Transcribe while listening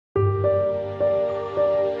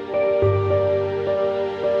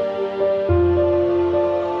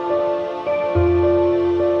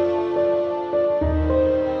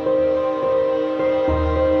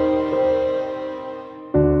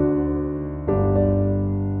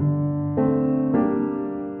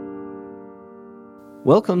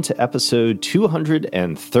Welcome to episode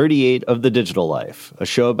 238 of The Digital Life, a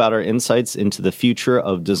show about our insights into the future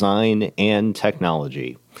of design and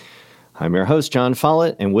technology. I'm your host, John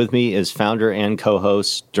Follett, and with me is founder and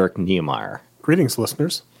co-host Dirk Niemeyer. Greetings,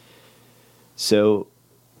 listeners. So,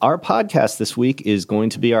 our podcast this week is going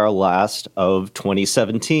to be our last of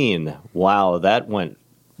 2017. Wow, that went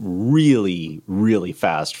really, really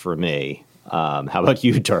fast for me. How about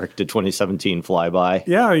you, Dirk? Did 2017 fly by?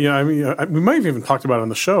 Yeah. I mean, we might have even talked about it on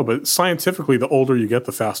the show, but scientifically, the older you get,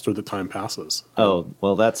 the faster the time passes. Oh,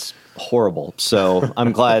 well, that's horrible. So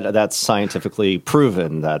I'm glad that's scientifically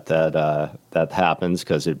proven that happens,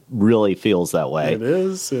 because it really feels that way. It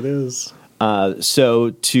is. So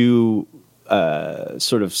to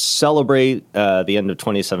sort of celebrate the end of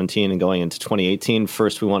 2017 and going into 2018,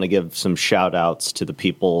 first we want to give some shout outs to the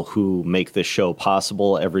people who make this show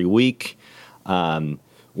possible every week.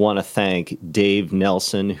 Want to thank Dave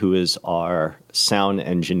Nelson, who is our sound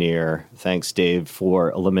engineer. Thanks, Dave,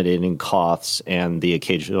 for eliminating coughs and the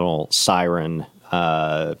occasional siren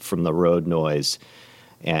from the road noise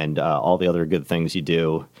and all the other good things you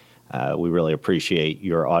do. We really appreciate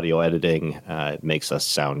your audio editing. It makes us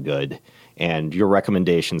sound good. And your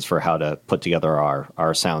recommendations for how to put together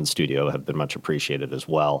our sound studio have been much appreciated as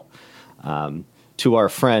well. To our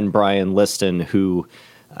friend Brian Liston, who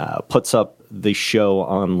puts up the show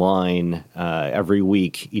online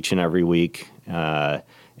each and every week,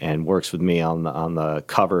 and works with me on the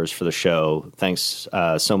covers for the show. Thanks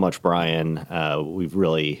so much, Brian. We've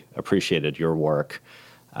really appreciated your work.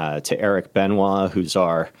 To Eric Benoit, who's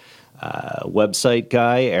our website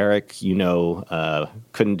guy. Eric,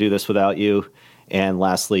 couldn't do this without you. And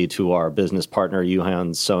lastly, to our business partner,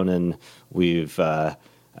 Johan Sonnen, we've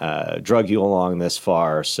drug you along this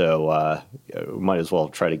far, so might as well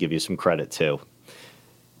try to give you some credit too.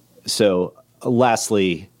 So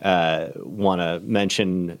lastly, want to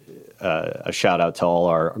mention a shout out to all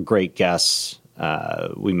our great guests.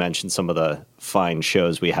 We mentioned some of the fine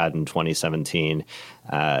shows we had in 2017.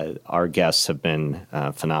 Our guests have been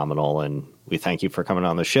phenomenal, and we thank you for coming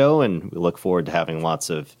on the show, and we look forward to having lots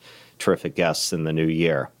of terrific guests in the new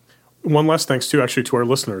year. One last thanks, too, actually, to our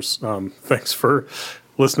listeners. Thanks for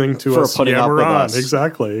listening to us. For putting up with us.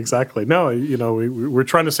 Exactly. No, we're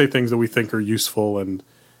trying to say things that we think are useful and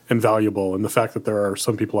valuable, and the fact that there are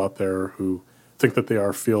some people out there who think that they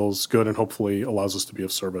are feels good and hopefully allows us to be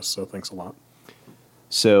of service, so thanks a lot.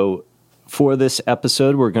 So for this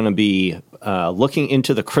episode, we're going to be looking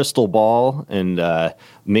into the crystal ball and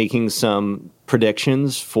making some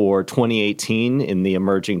predictions for 2018 in the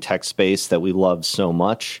emerging tech space that we love so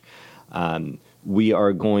much. We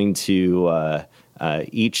are going to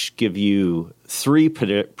each give you three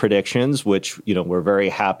predictions, which we're very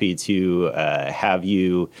happy to have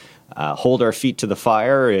you hold our feet to the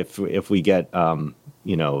fire if we get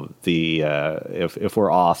if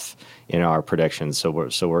we're off in our predictions.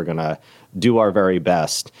 So we're gonna do our very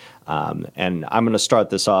best. And I'm going to start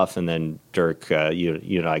this off, and then Dirk, you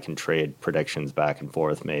and I can trade predictions back and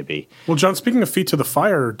forth, maybe. Well, John, speaking of feet to the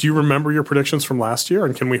fire, do you remember your predictions from last year,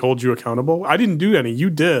 and can we hold you accountable? I didn't do any. You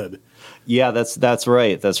did. Yeah, that's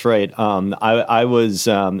right. I was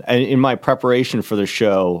in my preparation for the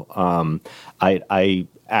show. I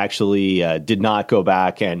actually did not go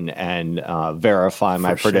back and verify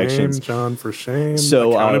my predictions. Shame, John, for shame.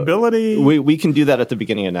 So accountability. We can do that at the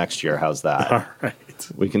beginning of next year. How's that? All right.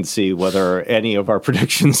 We can see whether any of our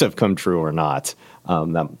predictions have come true or not.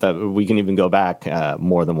 That we can even go back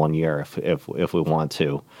more than 1 year if we want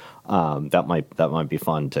to. That might be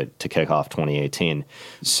fun to kick off 2018.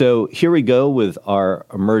 So here we go with our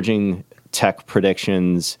emerging tech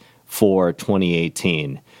predictions for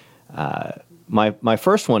 2018. My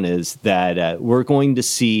first one is that we're going to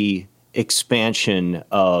see expansion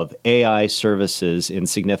of AI services in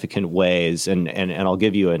significant ways, and I'll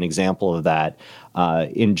give you an example of that.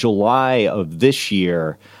 In July of this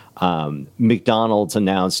year, McDonald's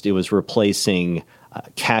announced it was replacing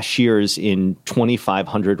cashiers in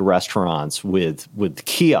 2,500 restaurants with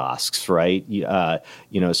kiosks, right?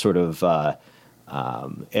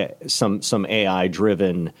 Some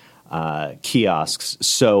AI-driven kiosks.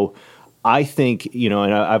 So I think,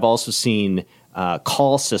 and I've also seen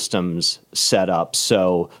call systems set up.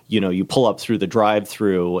 So, you pull up through the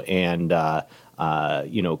drive-through and,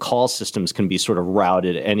 call systems can be sort of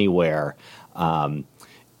routed anywhere.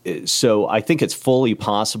 So I think it's fully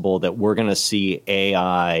possible that we're going to see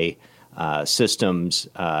AI systems,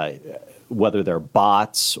 whether they're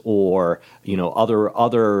bots or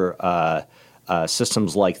other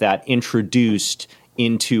systems like that, introduced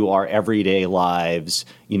into our everyday lives,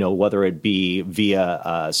 whether it be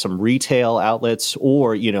via some retail outlets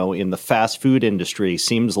or, in the fast food industry,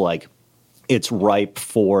 seems like it's ripe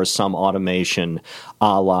for some automation,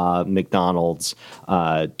 a la McDonald's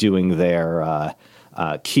doing their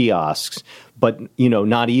kiosks. But,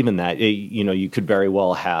 not even that. You could very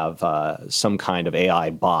well have some kind of AI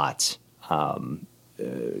bot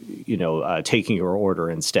taking your order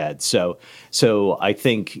instead. So I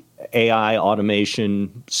think AI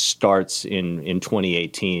automation starts in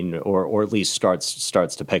 2018, or at least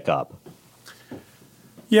starts to pick up.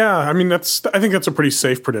 Yeah, I mean I think that's a pretty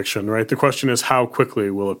safe prediction, right? The question is, how quickly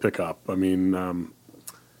will it pick up? I mean,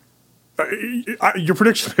 your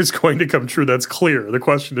prediction is going to come true. That's clear. The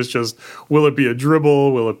question is just, will it be a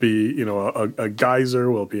dribble? Will it be a geyser?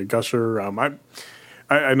 Will it be a gusher?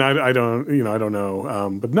 I don't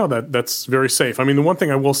know. But no, that's very safe. I mean, the one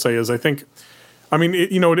thing I will say is it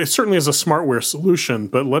certainly is a smartware solution,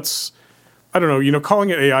 but calling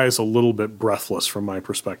it AI is a little bit breathless from my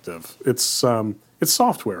perspective. It's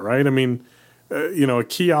software, right? I mean, a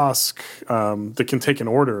kiosk that can take an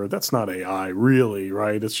order, that's not AI really,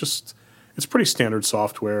 right? It's pretty standard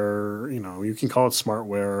software. You can call it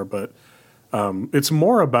smartware, but it's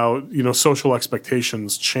more about, social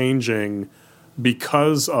expectations changing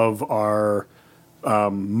because of our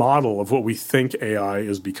model of what we think AI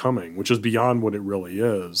is becoming, which is beyond what it really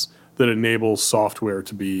is, that enables software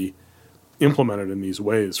to be implemented in these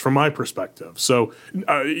ways, from my perspective. So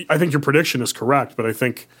I think your prediction is correct, but I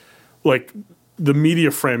think the media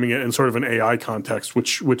framing it in sort of an AI context,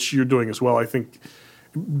 which you're doing as well, I think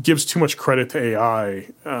gives too much credit to AI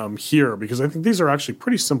here, because I think these are actually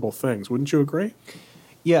pretty simple things. Wouldn't you agree?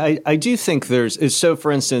 Yeah, I do think so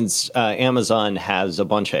for instance, Amazon has a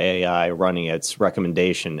bunch of AI running its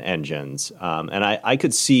recommendation engines. And I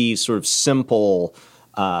could see sort of simple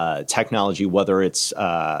technology, whether it's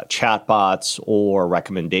chatbots or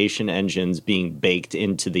recommendation engines being baked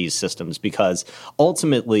into these systems, because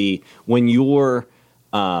ultimately when you're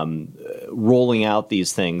rolling out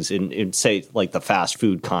these things in say like the fast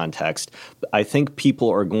food context, I think people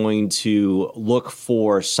are going to look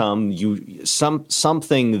for something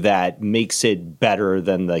that makes it better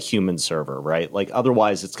than the human server, right? Like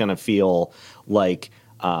otherwise it's going to feel like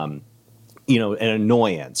an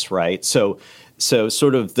annoyance, right? So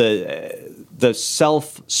sort of the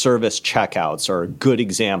self-service checkouts are a good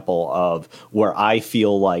example of where I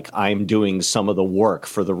feel like I'm doing some of the work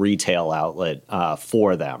for the retail outlet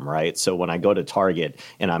for them, right? So when I go to Target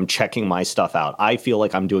and I'm checking my stuff out, I feel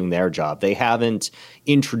like I'm doing their job. They haven't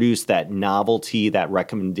introduced that novelty, that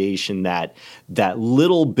recommendation, that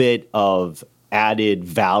little bit of added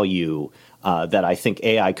value that I think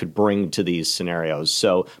AI could bring to these scenarios.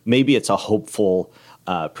 So maybe it's a hopeful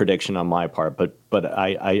prediction on my part, but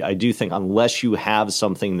I do think unless you have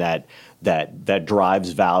something that drives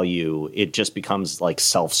value, it just becomes like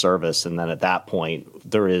self-service, and then at that point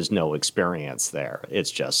there is no experience there.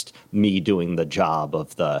 It's just me doing the job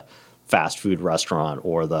of the fast food restaurant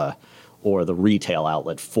or the retail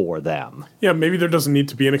outlet for them. Yeah, maybe there doesn't need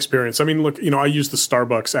to be an experience. I mean, look, I use the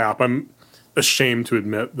Starbucks app. I'm ashamed to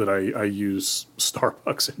admit that I use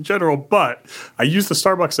Starbucks in general, but I use the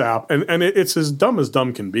Starbucks app, and it's as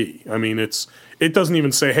dumb can be. I mean, it doesn't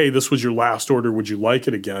even say, hey, this was your last order, would you like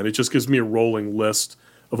it again? It just gives me a rolling list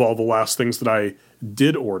of all the last things that I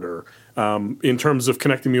did order. In terms of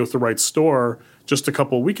connecting me with the right store, just a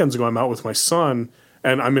couple of weekends ago, I'm out with my son,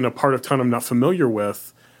 and I'm in a part of town I'm not familiar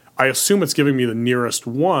with. I assume it's giving me the nearest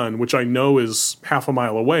one, which I know is half a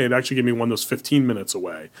mile away. It actually gave me one that's 15 minutes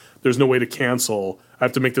away. There's no way to cancel. I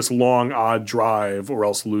have to make this long, odd drive or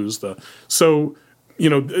else lose the... So,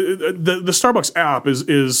 the Starbucks app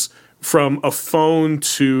is from a phone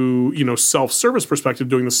to, self-service perspective,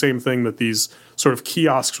 doing the same thing that these sort of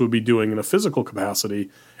kiosks would be doing in a physical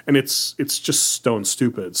capacity. And it's just stone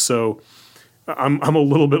stupid. So I'm a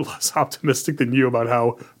little bit less optimistic than you about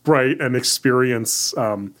how bright and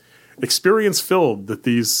experience-filled that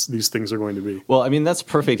these things are going to be. Well, I mean, that's a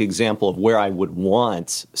perfect example of where I would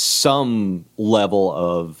want some level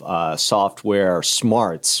of software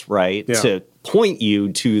smarts, right, to point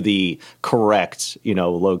you to the correct,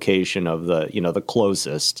 location of the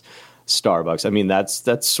closest Starbucks. I mean, that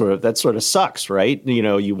sort of sucks, right?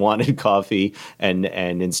 You wanted coffee, and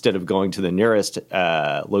instead of going to the nearest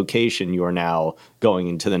location, you are now going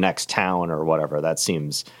into the next town or whatever. That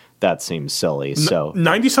seems silly. So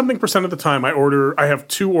 90-something% of the time I have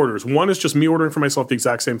two orders. One is just me ordering for myself the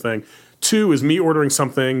exact same thing. Two is me ordering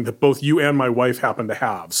something that both you and my wife happen to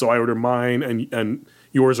have. So I order mine, and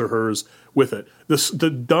yours or hers with it. The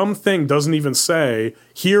dumb thing doesn't even say,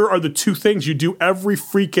 here are the two things you do every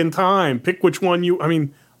freaking time. Pick which one you, I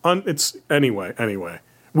mean, it's, anyway.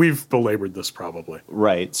 We've belabored this probably.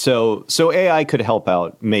 Right. So AI could help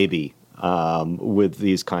out maybe with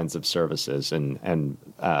these kinds of services and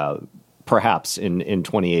perhaps in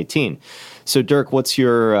 2018. So Dirk, what's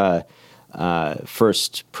your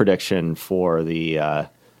first prediction for the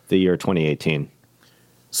year 2018?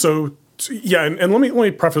 So yeah, and let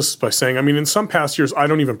me preface this by saying, I mean, in some past years, I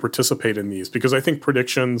don't even participate in these because I think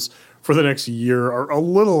predictions for the next year are a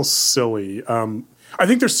little silly. I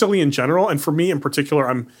think they're silly in general, and for me in particular,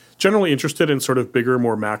 I'm generally interested in sort of bigger,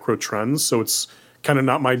 more macro trends. So it's kind of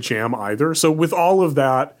not my jam either. So with all of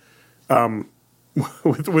that,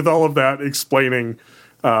 with all of that explaining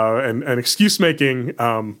and excuse making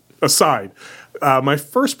aside, my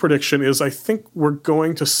first prediction is I think we're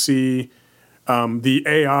going to see the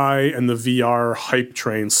AI and the VR hype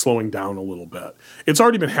train slowing down a little bit. It's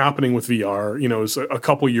already been happening with VR. You know, it was a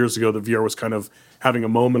couple years ago, the VR was kind of having a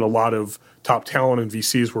moment. A lot of top talent and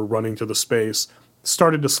VCs were running to the space,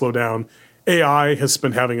 started to slow down. AI has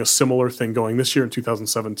been having a similar thing going this year in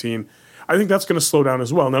 2017. I think that's going to slow down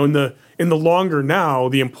as well. Now, in the longer now,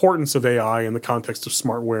 the importance of AI in the context of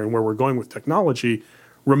smartware and where we're going with technology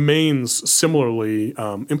remains similarly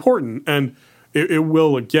important. And it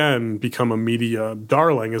will, again, become a media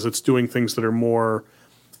darling as it's doing things that are more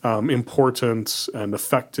important and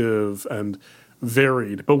effective and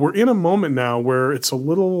varied. But we're in a moment now where it's a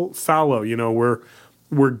little fallow. You know,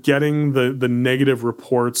 we're getting the negative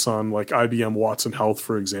reports on like IBM Watson Health,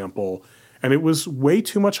 for example, and it was way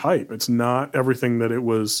too much hype. It's not everything that it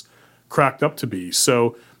was cracked up to be.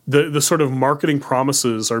 So the sort of marketing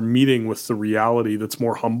promises are meeting with the reality that's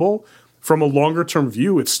more humble. From a longer term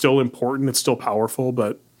view, it's still important, it's still powerful,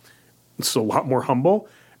 but it's a lot more humble.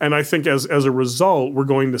 And I think as a result, we're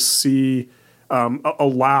going to see a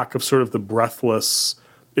lack of sort of the breathless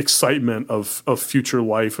excitement of future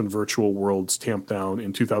life and virtual worlds tamped down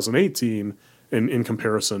in 2018 in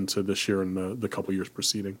comparison to this year and the couple years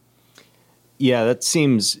preceding. Yeah, that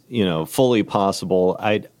seems, fully possible.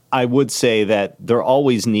 I would say that there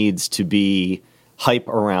always needs to be hype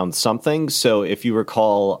around something. So if you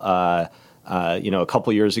recall, a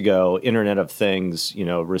couple years ago, Internet of Things,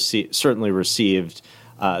 certainly received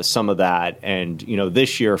some of that, and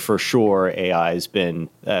this year for sure, AI has been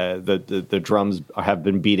the drums have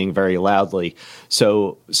been beating very loudly.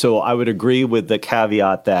 So I would agree with the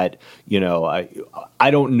caveat that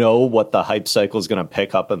I don't know what the hype cycle is going to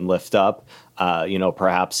pick up and lift up.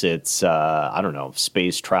 Perhaps it's I don't know,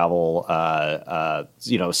 space travel,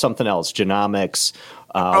 something else, genomics,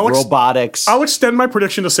 robotics. I'll extend my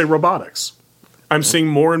prediction to say robotics. I'm seeing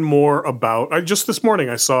more and more about. Just this morning,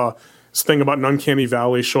 I saw this thing about an Uncanny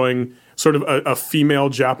Valley showing sort of a female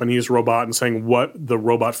Japanese robot and saying what the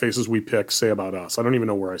robot faces we pick say about us. I don't even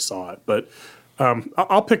know where I saw it, but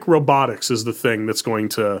I'll pick robotics as the thing that's going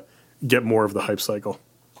to get more of the hype cycle.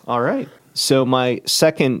 All right. So my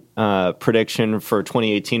second prediction for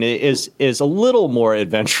 2018 is a little more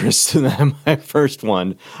adventurous than my first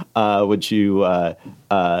one, which you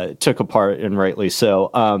took apart, and rightly so.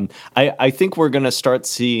 I think we're going to start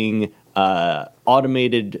seeing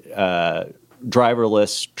automated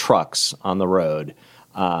driverless trucks on the road.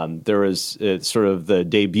 There is sort of the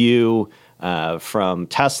debut from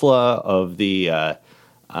Tesla of the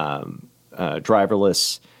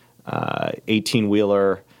driverless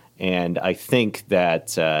 18-wheeler. And I think that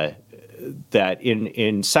that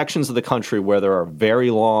in sections of the country where there are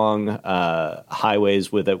very long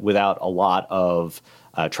highways without a lot of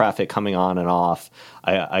traffic coming on and off,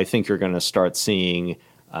 I think you're going to start seeing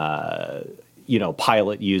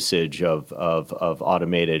pilot usage of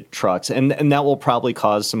automated trucks, and that will probably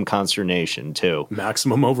cause some consternation too.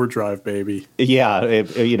 Maximum overdrive, baby. Yeah,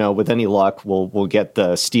 with any luck, we'll get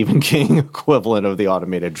the Stephen King equivalent of the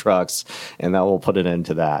automated trucks, and that will put an end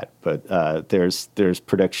to that. But there's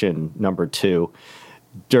prediction number 2.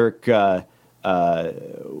 Dirk,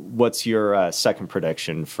 what's your second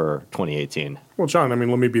prediction for 2018? Well, John, I mean,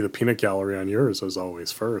 let me be the peanut gallery on yours as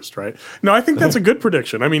always first, right? No, I think that's a good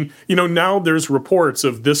prediction. I mean, now there's reports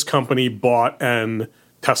of this company bought an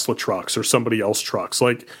Tesla trucks or somebody else trucks.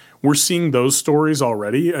 Like, we're seeing those stories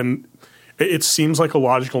already, and it seems like a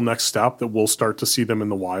logical next step that we'll start to see them in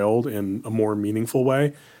the wild in a more meaningful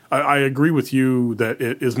way. I agree with you that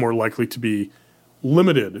it is more likely to be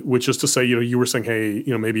limited, which is to say, you were saying, hey,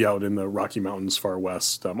 maybe out in the Rocky Mountains, far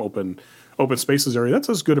west, open spaces area. That's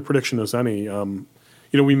as good a prediction as any.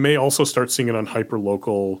 We may also start seeing it on hyper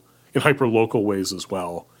local ways as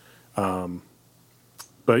well.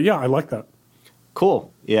 But yeah, I like that.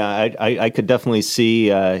 Cool. Yeah, I could definitely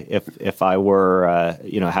see if I were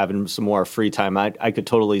having some more free time, I could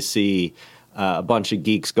totally see a bunch of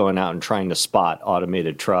geeks going out and trying to spot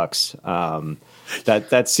automated trucks.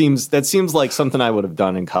 That seems like something I would have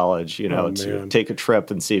done in college. To take a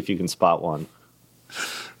trip and see if you can spot one.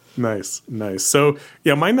 Nice. So,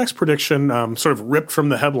 yeah, my next prediction, sort of ripped from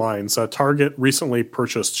the headlines. Target recently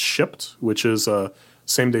purchased Shipt, which is a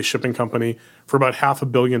same-day shipping company, for about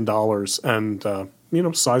 $500 million,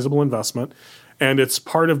 and sizable investment. And it's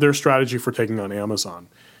part of their strategy for taking on Amazon.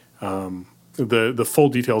 The full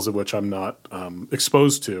details of which I'm not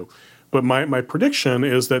exposed to. But my prediction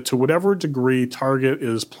is that to whatever degree Target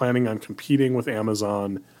is planning on competing with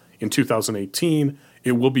Amazon in 2018,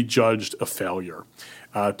 it will be judged a failure.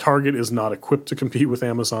 Target is not equipped to compete with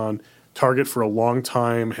Amazon. Target for a long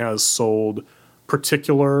time has sold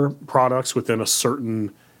particular products within a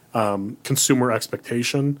certain consumer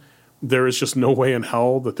expectation. There is just no way in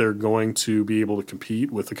hell that they're going to be able to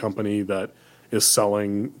compete with a company that is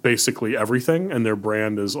selling basically everything, and their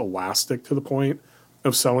brand is elastic to the point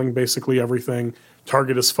of selling basically everything.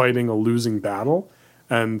 Target is fighting a losing battle,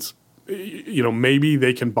 and maybe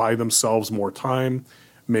they can buy themselves more time.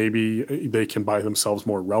 Maybe they can buy themselves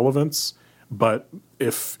more relevance. But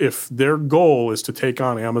if their goal is to take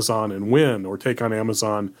on Amazon and win, or take on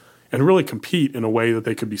Amazon and really compete in a way that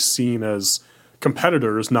they could be seen as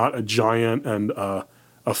competitors, not a giant and a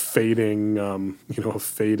fading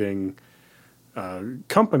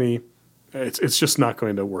company, it's just not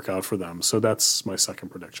going to work out for them. So that's my second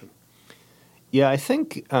prediction. Yeah, I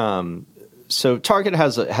think so. Target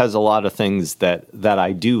has a lot of things that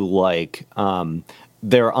I do like.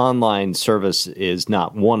 Their online service is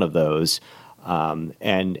not one of those,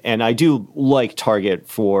 and I do like Target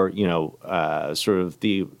for sort of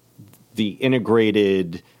the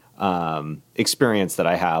integrated experience that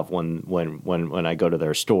I have when I go to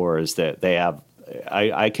their stores, that they have.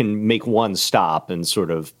 I can make one stop and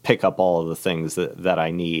sort of pick up all of the things that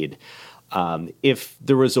I need. If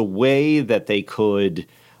there was a way that they could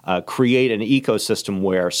create an ecosystem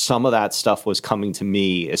where some of that stuff was coming to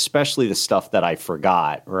me, especially the stuff that I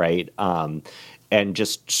forgot, right, and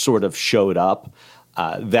just sort of showed up,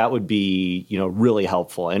 that would be really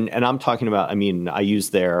helpful. And I'm talking about, I use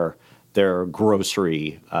their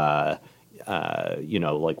grocery.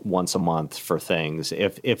 Like once a month for things.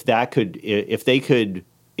 If they could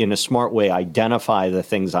in a smart way identify the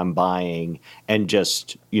things I'm buying and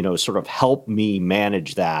just sort of help me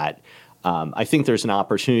manage that, I think there's an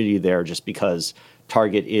opportunity there, just because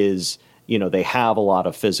Target is they have a lot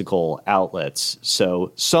of physical outlets,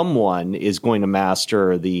 so someone is going to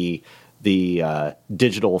master the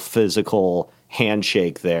digital physical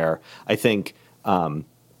handshake there. I think.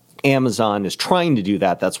 Amazon is trying to do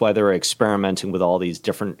that. That's why they're experimenting with all these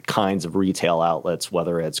different kinds of retail outlets,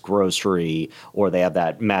 whether it's grocery or they have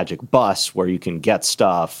that magic bus where you can get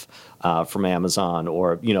stuff from Amazon,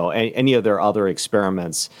 or any of their other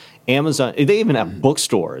experiments. Amazon, they even have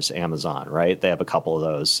bookstores. Amazon, right? They have a couple of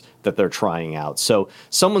those that they're trying out. So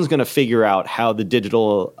someone's going to figure out how the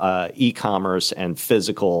digital e-commerce and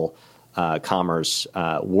physical commerce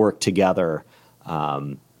work together.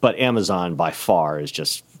 But Amazon by far is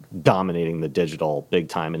just dominating the digital big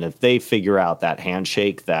time. And if they figure out that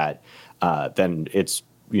handshake, then it's,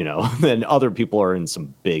 then other people are in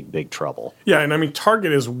some big trouble. Yeah, and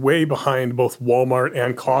Target is way behind both Walmart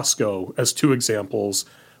and Costco as two examples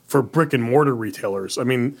for brick and mortar retailers.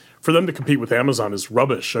 For them to compete with Amazon is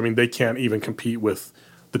rubbish. They can't even compete with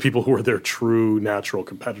the people who are their true natural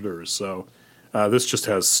competitors. So this just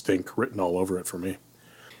has stink written all over it for me.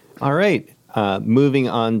 All right. Moving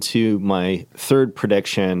on to my third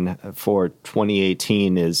prediction for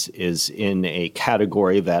 2018 is in a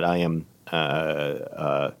category that I am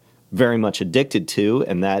very much addicted to,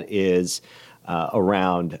 and that is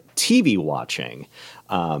around TV watching.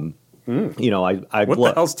 I what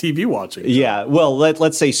the hell's TV watching? Yeah, well,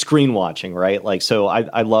 let's say screen watching, right? Like, so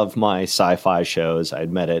I love my sci-fi shows. I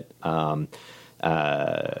admit it. I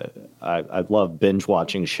love binge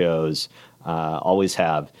watching shows. Always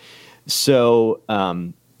have. So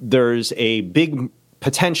there's a big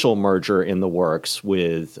potential merger in the works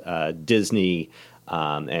with Disney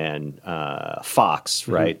and Fox,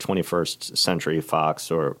 right? 21st Century Fox,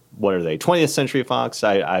 or what are they? 20th Century Fox?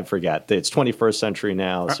 I forget. It's 21st Century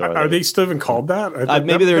now. So are they still even called that?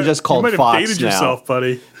 Maybe they were just called Fox now. You might have dated yourself,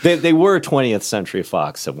 buddy. They were 20th Century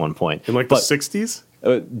Fox at one point. In the 60s?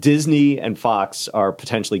 Disney and Fox are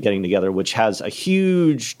potentially getting together, which has a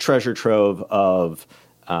huge treasure trove of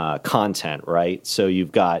content, right? So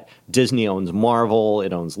you've got Disney owns Marvel,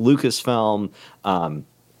 it owns Lucasfilm,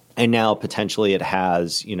 And now potentially it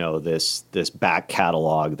has, this back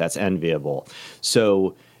catalog that's enviable.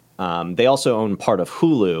 So they also own part of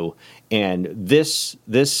Hulu, and this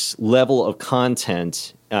level of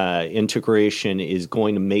content integration is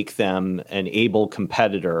going to make them an able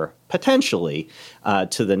competitor potentially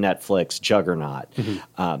to the Netflix juggernaut.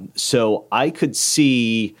 So I could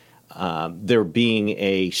see there being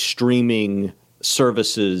a streaming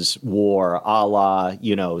services war, a la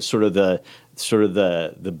sort of the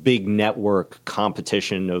big network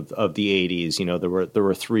competition of the 80s. There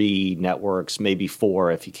were 3 networks, maybe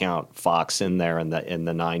 4 if you count Fox in there in the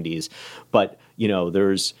 90s. But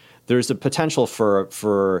there's a potential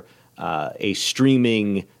for a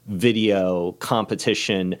streaming video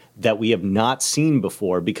competition that we have not seen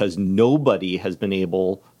before, because nobody has been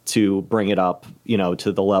able to bring it up,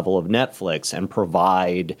 to the level of Netflix and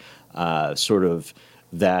provide sort of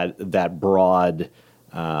that broad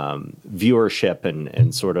viewership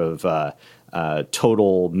and sort of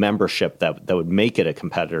total membership that would make it a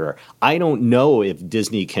competitor. I don't know if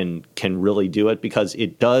Disney can really do it, because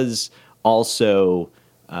it does also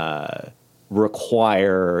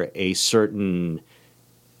require a certain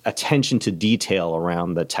attention to detail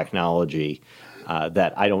around the technology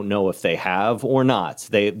that I don't know if they have or not.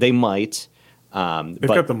 They might. They've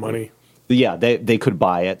got the money. Yeah, they could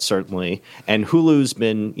buy it, certainly. And Hulu's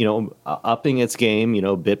been, upping its game,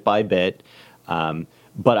 bit by bit.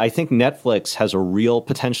 But I think Netflix has a real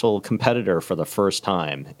potential competitor for the first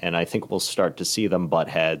time, and I think we'll start to see them butt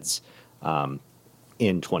heads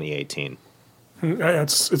in 2018.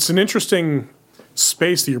 It's an interesting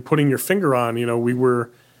space that you're putting your finger on. We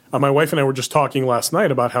were, my wife and I were just talking last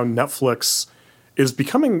night about how Netflix is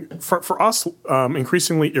becoming, for us,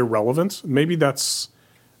 increasingly irrelevant. Maybe that's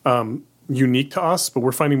unique to us, but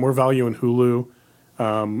we're finding more value in Hulu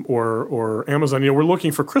or Amazon. We're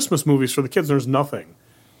looking for Christmas movies for the kids. There's nothing.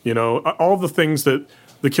 All the things that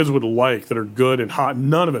the kids would like that are good and hot,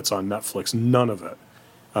 none of it's on Netflix. None of it.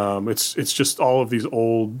 It's just all of these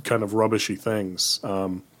old kind of rubbishy things.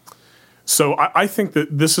 So I think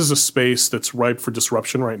that this is a space that's ripe for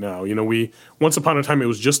disruption right now. Once upon a time it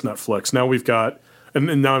was just Netflix. Now we've got,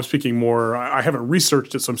 and now I'm speaking more, I haven't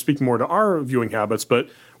researched it, so I'm speaking more to our viewing habits, but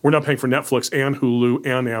we're now paying for Netflix and Hulu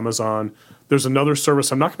and Amazon. There's another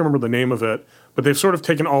service, I'm not going to remember the name of it, but they've sort of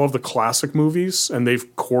taken all of the classic movies and they've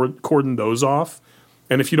cordoned those off.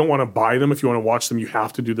 And if you don't want to buy them, if you want to watch them, you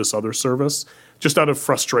have to do this other service. Just out of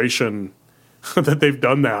frustration that they've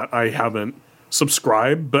done that, I haven't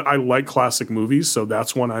subscribed, but I like classic movies, so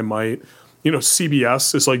that's one I might.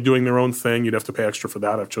 CBS is like doing their own thing. You'd have to pay extra for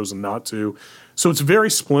that. I've chosen not to. So it's very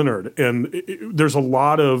splintered, and there's a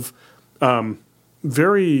lot of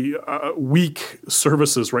very weak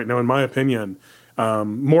services right now, in my opinion.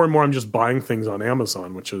 More and more, I'm just buying things on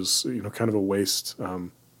Amazon, which is kind of a waste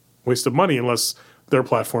of money, unless their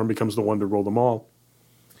platform becomes the one to rule them all.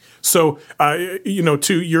 So,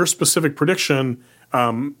 to your specific prediction,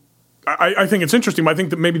 I think it's interesting. But I think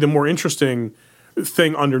that maybe the more interesting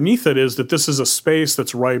thing underneath it is that this is a space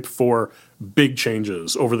that's ripe for big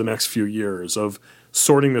changes over the next few years of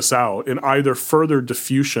sorting this out, and either further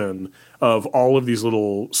diffusion of all of these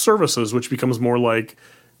little services, which becomes more like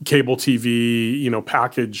cable TV,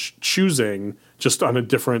 package choosing just on a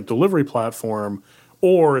different delivery platform,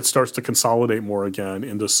 or it starts to consolidate more again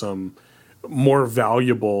into some more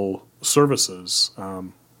valuable services,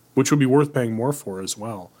 which would be worth paying more for as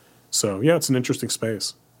well. So, yeah, it's an interesting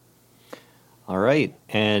space. All right.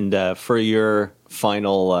 And for your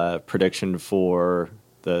final prediction for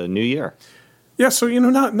the new year? Yeah, so,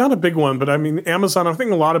 not a big one, but I mean, Amazon, I'm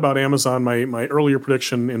thinking a lot about Amazon. My earlier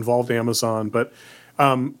prediction involved Amazon, but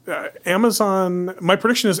Amazon, my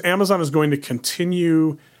prediction is Amazon is going to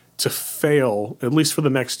continue to fail, at least for the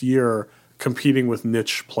next year, competing with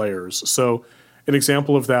niche players. So an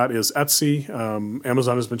example of that is Etsy.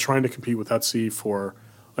 Amazon has been trying to compete with Etsy for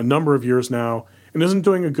a number of years now and isn't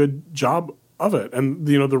doing a good job of it. And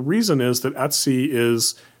the reason is that Etsy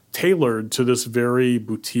is tailored to this very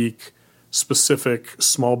boutique, specific,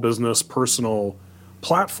 small business, personal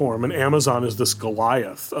platform, and Amazon is this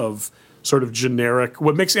Goliath of sort of generic.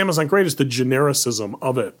 What makes Amazon great is the genericism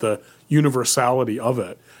of it, the universality of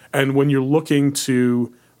it. And when you're looking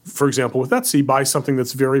to, for example, with Etsy, buy something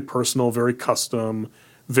that's very personal, very custom,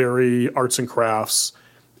 very arts and crafts,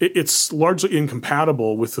 it's largely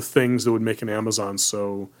incompatible with the things that would make an Amazon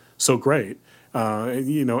so great.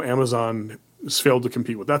 Amazon has failed to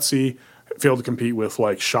compete with Etsy, failed to compete with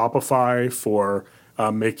like Shopify for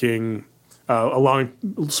allowing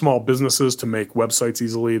small businesses to make websites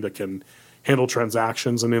easily that can handle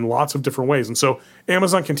transactions and in lots of different ways. And so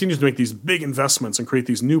Amazon continues to make these big investments and create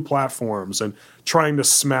these new platforms and trying to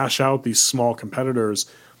smash out these small competitors.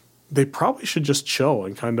 They probably should just chill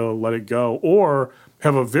and kind of let it go, or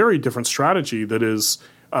have a very different strategy that is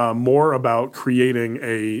more about creating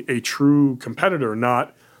a true competitor,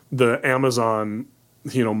 not the Amazon,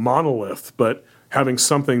 monolith, but having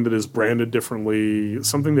something that is branded differently,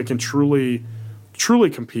 something that can truly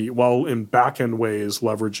compete while in back-end ways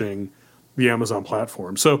leveraging the Amazon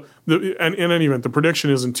platform. So and in any event, the prediction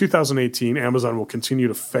is in 2018, Amazon will continue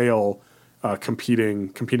to fail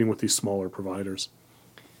competing with these smaller providers.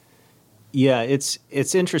 Yeah,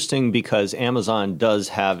 it's interesting because Amazon does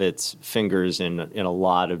have its fingers in a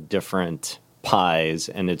lot of different pies,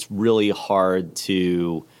 and it's really hard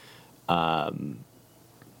to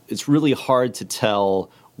tell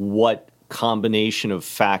what combination of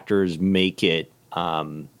factors make it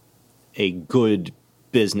a good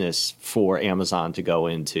business for Amazon to go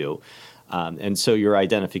into. And so your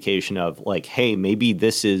identification of like, hey, maybe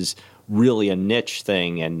this is really a niche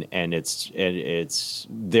thing, and it's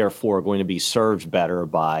therefore going to be served better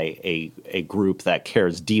by a group that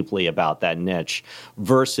cares deeply about that niche,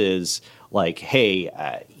 versus like, hey,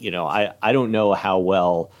 I don't know how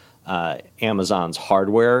well Amazon's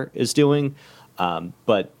hardware is doing,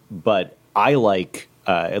 but I like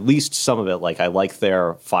at least some of it. Like I like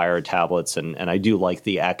their Fire tablets, and I do like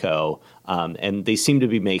the Echo. And they seem to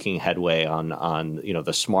be making headway on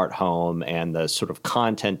the smart home and the sort of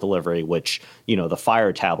content delivery, which, the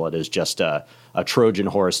Fire tablet is just a Trojan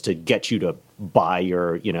horse to get you to buy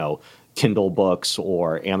your, Kindle books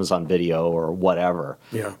or Amazon Video or whatever.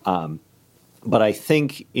 Yeah. But I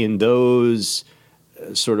think in those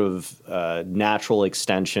sort of natural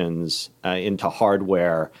extensions into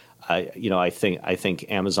hardware, I think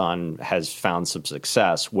Amazon has found some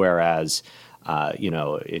success, whereas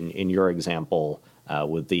in your example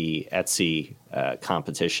with the Etsy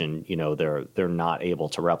competition, they're not able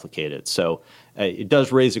to replicate it. So it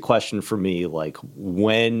does raise a question for me, like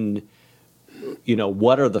when,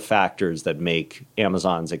 what are the factors that make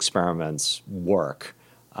Amazon's experiments work?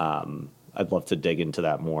 I'd love to dig into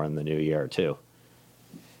that more in the new year too.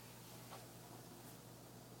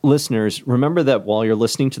 Listeners, remember that while you're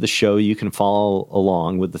listening to the show, you can follow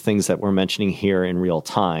along with the things that we're mentioning here in real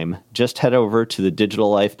time. Just head over to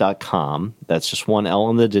thedigitallife.com. That's just one L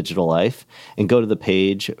in the Digital Life, and go to the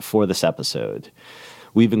page for this episode.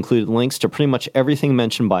 We've included links to pretty much everything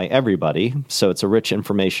mentioned by everybody, so it's a rich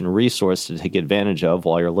information resource to take advantage of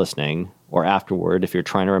while you're listening, or afterward if you're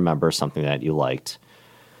trying to remember something that you liked.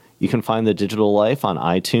 You can find The Digital Life on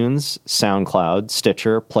iTunes, SoundCloud,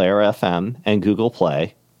 Stitcher, Player FM, and Google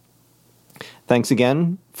Play. Thanks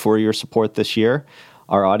again for your support this year.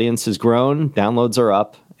 Our audience has grown, downloads are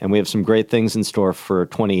up, and we have some great things in store for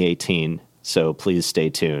 2018, so please stay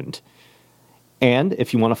tuned. And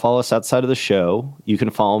if you want to follow us outside of the show, you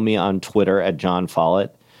can follow me on Twitter at John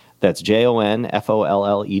Follett. That's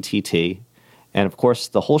JONFOLLETT. And of course,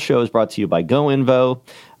 the whole show is brought to you by GoInvo,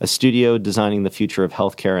 a studio designing the future of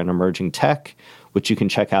healthcare and emerging tech, which you can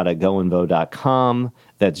check out at goinvo.com.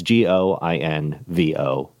 That's GOINVO.com.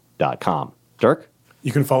 Dirk?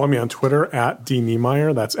 You can follow me on Twitter at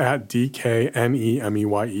DNiemeyer. That's at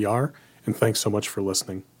DKNEMEYER. And thanks so much for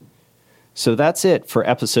listening. So that's it for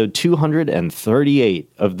episode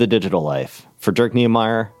 238 of The Digital Life. For Dirk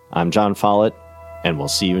Niemeyer, I'm John Follett, and we'll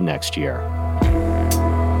see you next year.